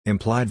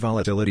Implied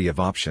volatility of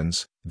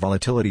options,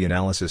 volatility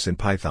analysis in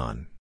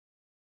Python.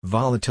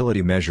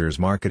 Volatility measures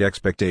market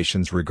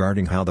expectations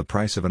regarding how the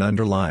price of an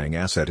underlying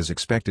asset is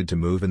expected to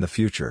move in the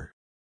future.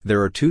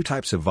 There are two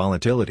types of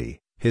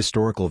volatility: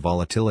 historical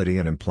volatility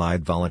and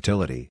implied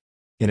volatility.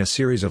 In a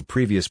series of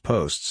previous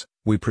posts,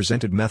 we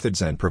presented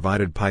methods and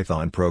provided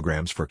Python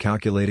programs for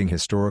calculating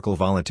historical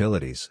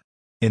volatilities.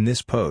 In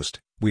this post,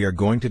 we are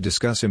going to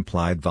discuss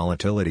implied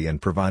volatility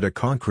and provide a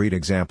concrete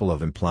example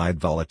of implied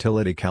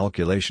volatility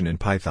calculation in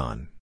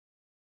Python.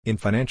 In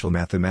financial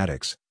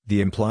mathematics,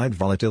 the implied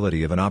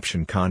volatility of an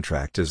option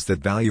contract is the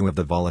value of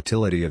the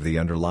volatility of the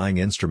underlying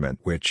instrument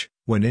which,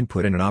 when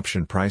input in an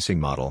option pricing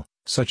model,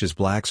 such as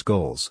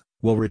Black-Scholes,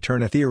 will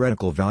return a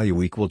theoretical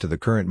value equal to the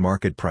current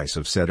market price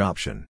of said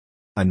option.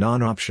 A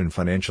non-option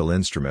financial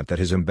instrument that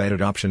has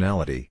embedded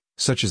optionality,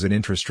 such as an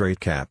interest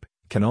rate cap,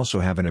 can also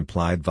have an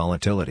implied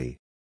volatility.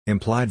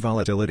 Implied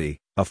volatility,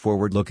 a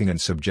forward-looking and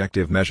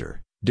subjective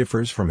measure,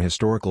 differs from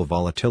historical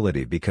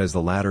volatility because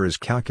the latter is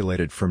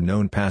calculated from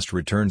known past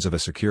returns of a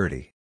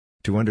security.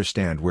 To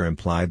understand where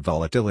implied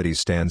volatility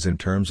stands in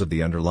terms of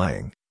the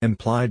underlying,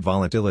 implied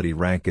volatility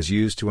rank is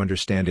used to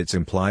understand its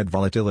implied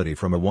volatility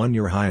from a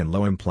one-year high and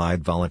low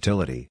implied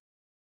volatility.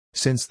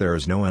 Since there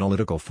is no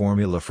analytical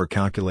formula for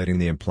calculating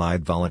the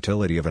implied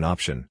volatility of an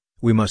option,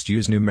 we must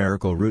use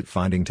numerical root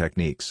finding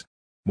techniques.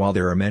 While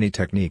there are many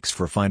techniques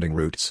for finding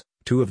roots,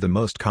 two of the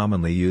most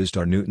commonly used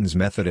are Newton's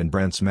method and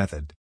Brent's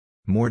method.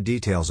 More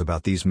details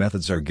about these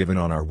methods are given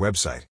on our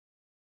website.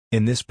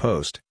 In this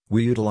post,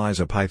 we utilize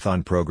a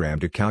Python program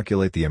to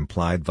calculate the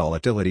implied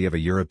volatility of a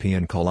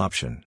European call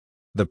option.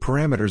 The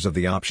parameters of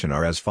the option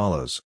are as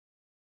follows.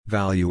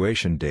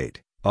 Valuation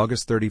date,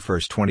 August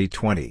 31,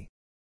 2020.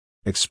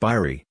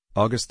 Expiry,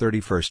 August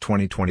 31,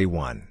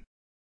 2021.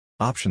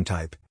 Option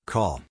type,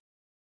 call.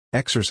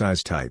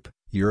 Exercise type,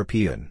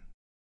 European.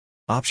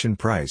 Option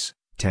price,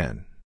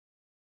 10.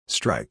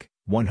 Strike,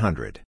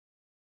 100.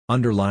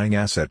 Underlying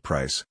asset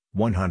price,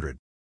 100.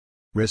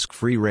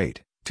 Risk-free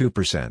rate,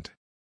 2%.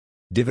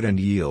 Dividend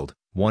yield,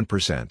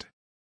 1%.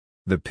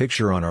 The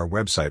picture on our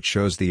website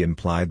shows the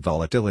implied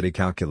volatility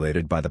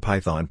calculated by the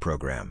Python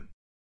program.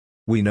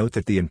 We note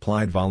that the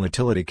implied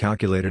volatility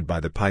calculated by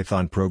the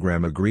Python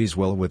program agrees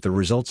well with the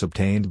results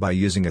obtained by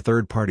using a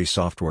third-party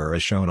software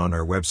as shown on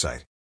our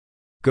website.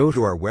 Go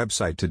to our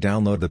website to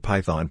download the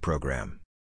Python program.